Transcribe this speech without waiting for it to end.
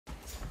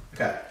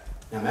Okay,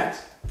 now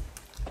Max.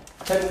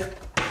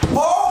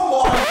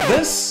 Oh my!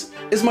 This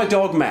is my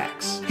dog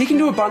Max. He can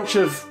do a bunch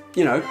of,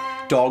 you know,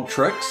 dog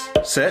tricks.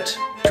 Sit,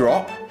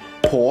 drop,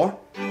 paw,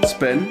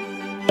 spin,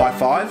 high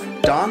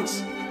five,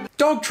 dance.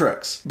 Dog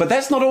tricks. But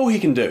that's not all he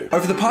can do.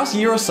 Over the past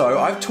year or so,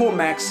 I've taught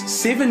Max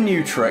 7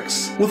 new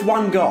tricks with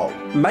one goal.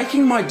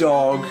 Making my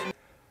dog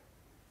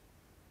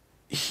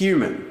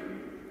human.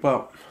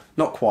 Well,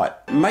 not quite.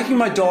 Making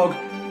my dog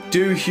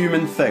do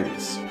human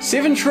things.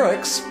 7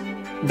 tricks?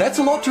 That's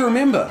a lot to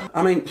remember.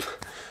 I mean,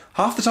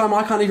 half the time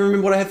I can't even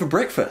remember what I had for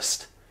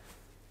breakfast.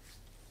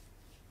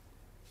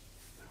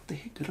 What the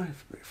heck did I have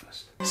for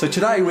breakfast? So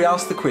today we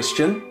asked the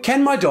question,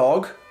 can my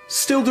dog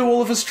still do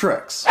all of his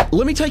tricks?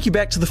 Let me take you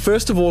back to the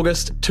 1st of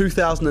August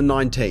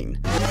 2019.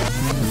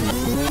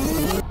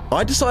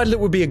 I decided it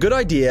would be a good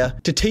idea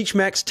to teach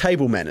Max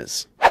table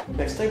manners.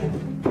 Max, table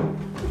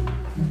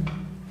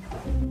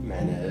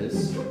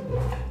manners.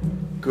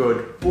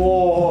 Good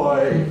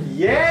boy.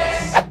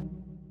 Yes!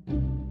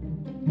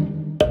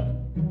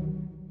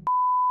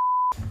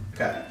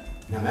 Okay,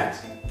 now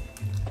Max.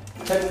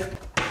 Table.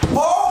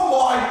 Oh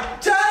my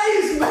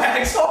days,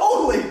 Max!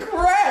 Holy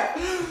crap!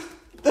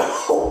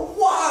 Oh,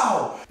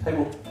 wow!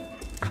 Table.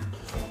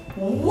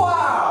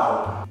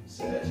 Wow!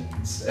 Sit.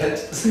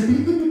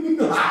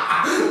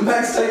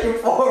 Max, take your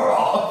paw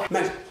off.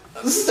 Max,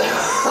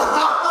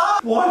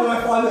 stop! Why do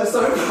I find that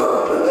so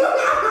fun?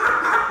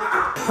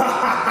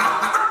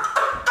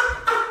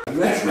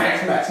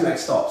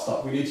 Max,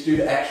 stop. We need to do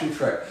the action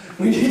trick.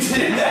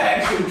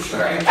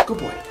 Good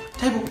boy.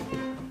 Table.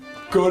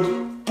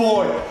 Good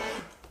boy.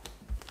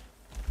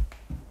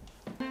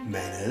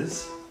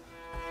 Manners.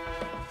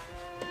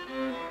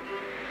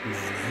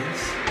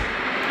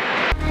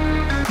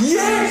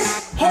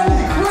 Yes! Holy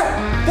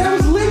crap! That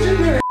was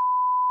legendary!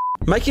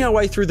 Making our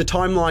way through the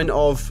timeline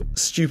of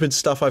stupid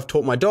stuff I've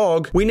taught my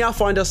dog, we now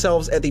find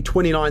ourselves at the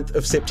 29th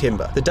of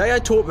September, the day I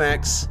taught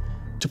Max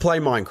to play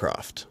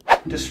Minecraft.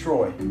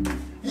 Destroy.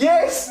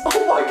 Yes!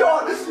 Oh my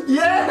god!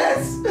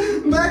 Yes!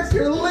 Max,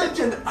 you're a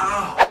legend!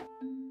 Ow!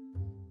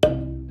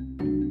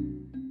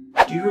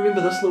 Do you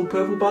remember this little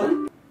purple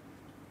button?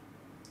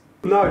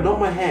 No, not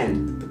my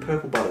hand. The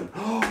purple button.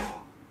 Oh,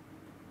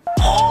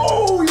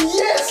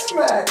 yes,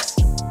 Max!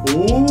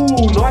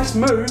 Ooh, nice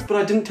move, but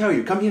I didn't tell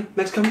you. Come here,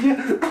 Max, come here.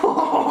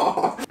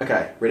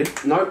 Okay, ready?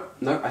 No,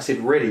 I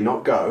said ready,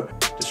 not go.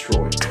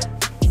 Destroy.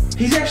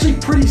 He's actually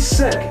pretty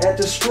sick at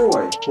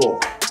destroy.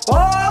 Walk.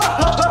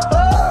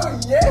 Oh,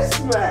 yes,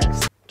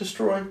 Max!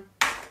 Destroy.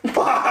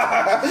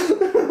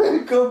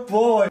 Good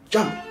boy.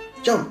 Jump.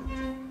 Jump.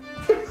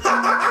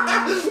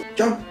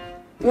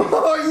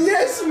 Oh,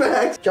 yes,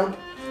 Max! Jump.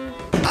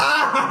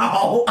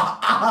 Ow!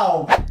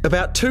 Ow!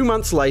 About 2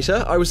 months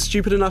later, I was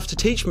stupid enough to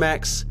teach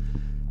Max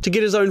to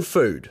get his own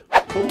food.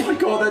 Oh my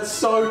god, that's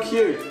so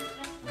cute!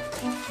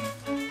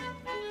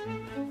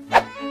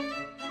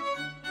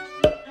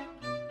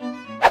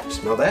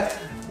 Smell that?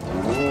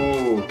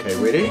 Ooh, okay,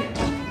 ready?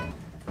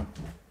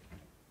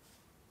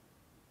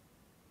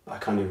 I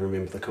can't even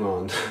remember the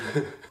command.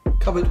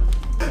 Cupboard.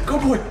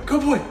 Good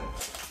boy!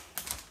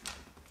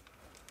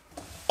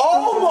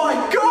 Oh my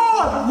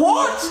god!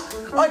 What?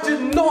 I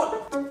did not...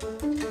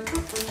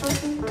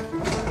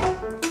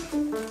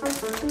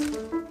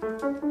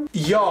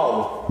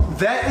 Yo,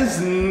 that is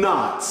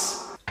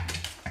nuts.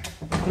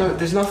 No,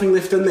 there's nothing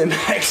left in there,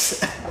 Max.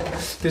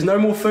 There's no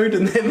more food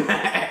in there,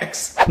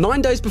 Max.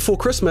 9 days before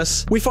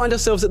Christmas, we find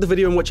ourselves at the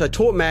video in which I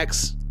taught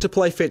Max to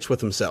play fetch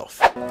with himself.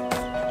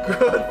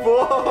 Good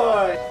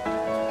boy.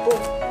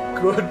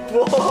 Good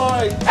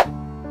boy.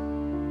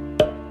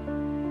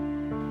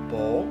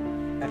 Ball,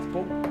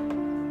 apple,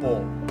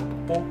 ball,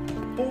 ball, ball,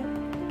 ball,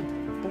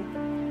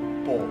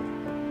 ball, ball.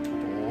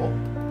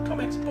 Come,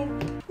 Max, ball.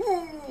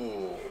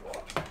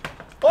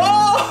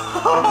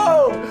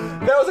 Oh!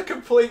 That was a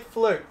complete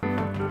fluke.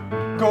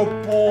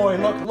 Good boy.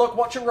 Look,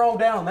 watch it roll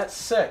down. That's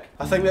sick.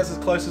 I think that's as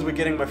close as we're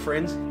getting, my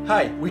friends.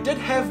 Hey, we did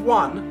have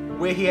one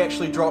where he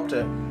actually dropped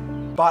it,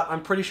 but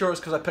I'm pretty sure it's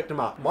because I picked him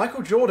up.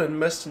 Michael Jordan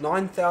missed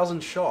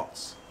 9,000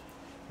 shots.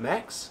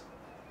 Max?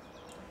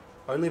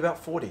 Only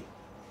about 40.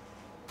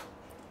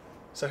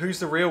 So who's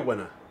the real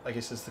winner, I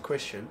guess is the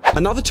question.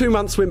 Another 2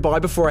 months went by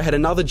before I had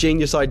another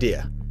genius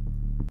idea.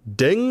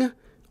 Ding!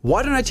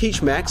 Why don't I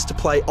teach Max to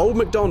play Old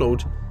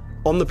MacDonald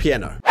on the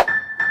piano?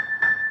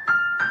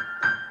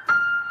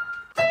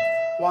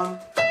 1,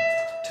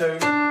 2,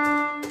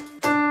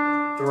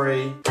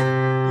 3.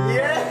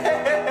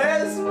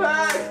 Yes,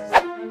 Max!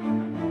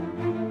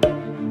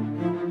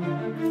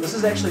 This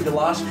is actually the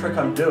last trick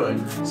I'm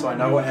doing, so I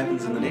know what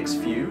happens in the next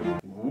few.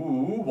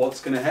 Ooh,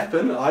 what's gonna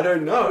happen? I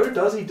don't know.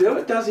 Does he do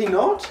it? Does he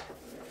not?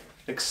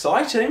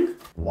 Exciting.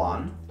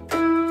 1,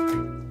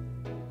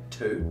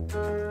 2.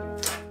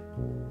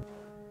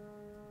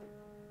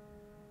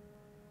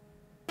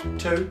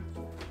 2.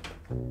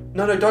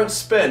 No, don't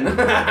spin.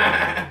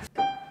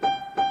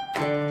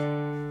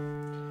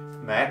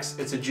 Max,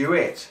 it's a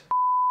duet.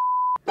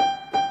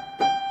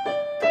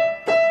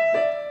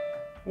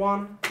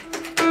 1.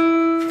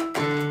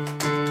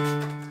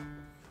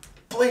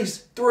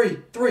 Please, 3.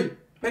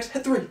 Max,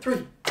 hit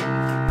 3.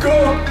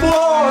 Good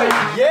boy!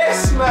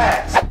 Yes,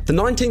 Max! The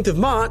 19th of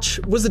March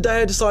was the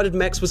day I decided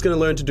Max was going to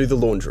learn to do the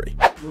laundry.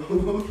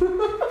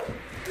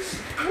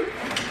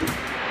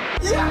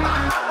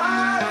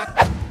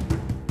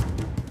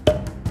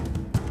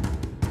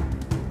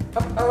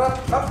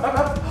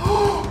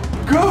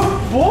 Good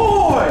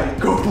boy!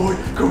 Good boy!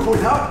 Good boy!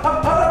 Up!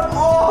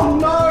 Oh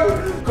no!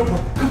 Good boy!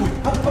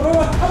 Good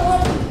boy!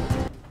 Up!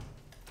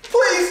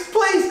 Please!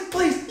 Please!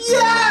 Please!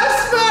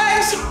 Yes,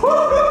 Max!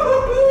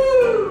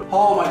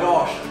 Oh my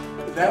gosh!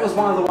 That was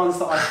one of the ones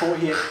that I thought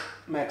he had.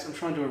 Max, I'm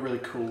trying to do a really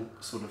cool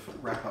sort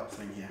of wrap-up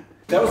thing here.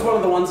 That was one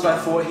of the ones that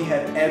I thought he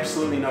had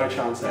absolutely no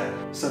chance at.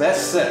 So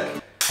that's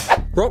sick.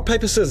 Rock,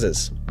 paper,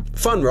 scissors.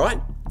 Fun, right?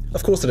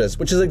 Of course it is,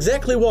 which is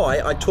exactly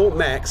why I taught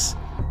Max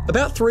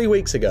about 3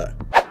 weeks ago.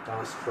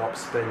 Dance, drop,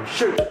 spin,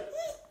 shoot.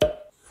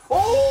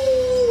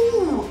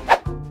 Oh!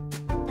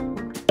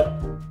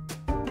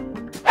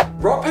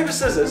 Rock, paper,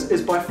 scissors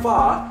is by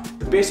far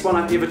the best one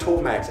I've ever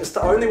taught Max. It's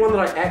the only one that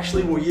I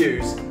actually will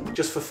use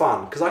just for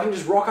fun. Because I can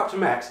just rock up to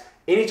Max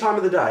any time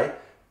of the day,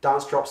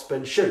 dance, drop,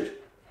 spin, shoot.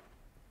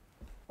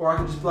 Or I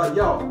can just be like,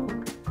 yo,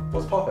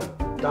 what's poppin'?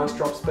 Dance,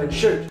 drop, spin,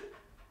 shoot.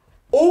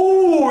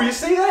 Oh, you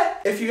see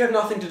that? If you have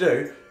nothing to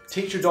do,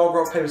 teach your dog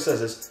rock, paper,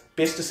 scissors.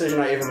 Best decision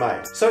I ever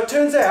made. So it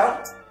turns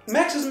out,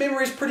 Max's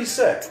memory is pretty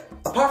sick.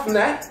 Apart from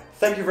that,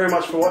 thank you very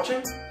much for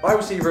watching. I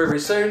will see you very, very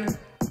soon.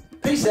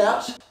 Peace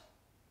out,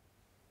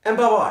 and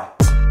bye-bye.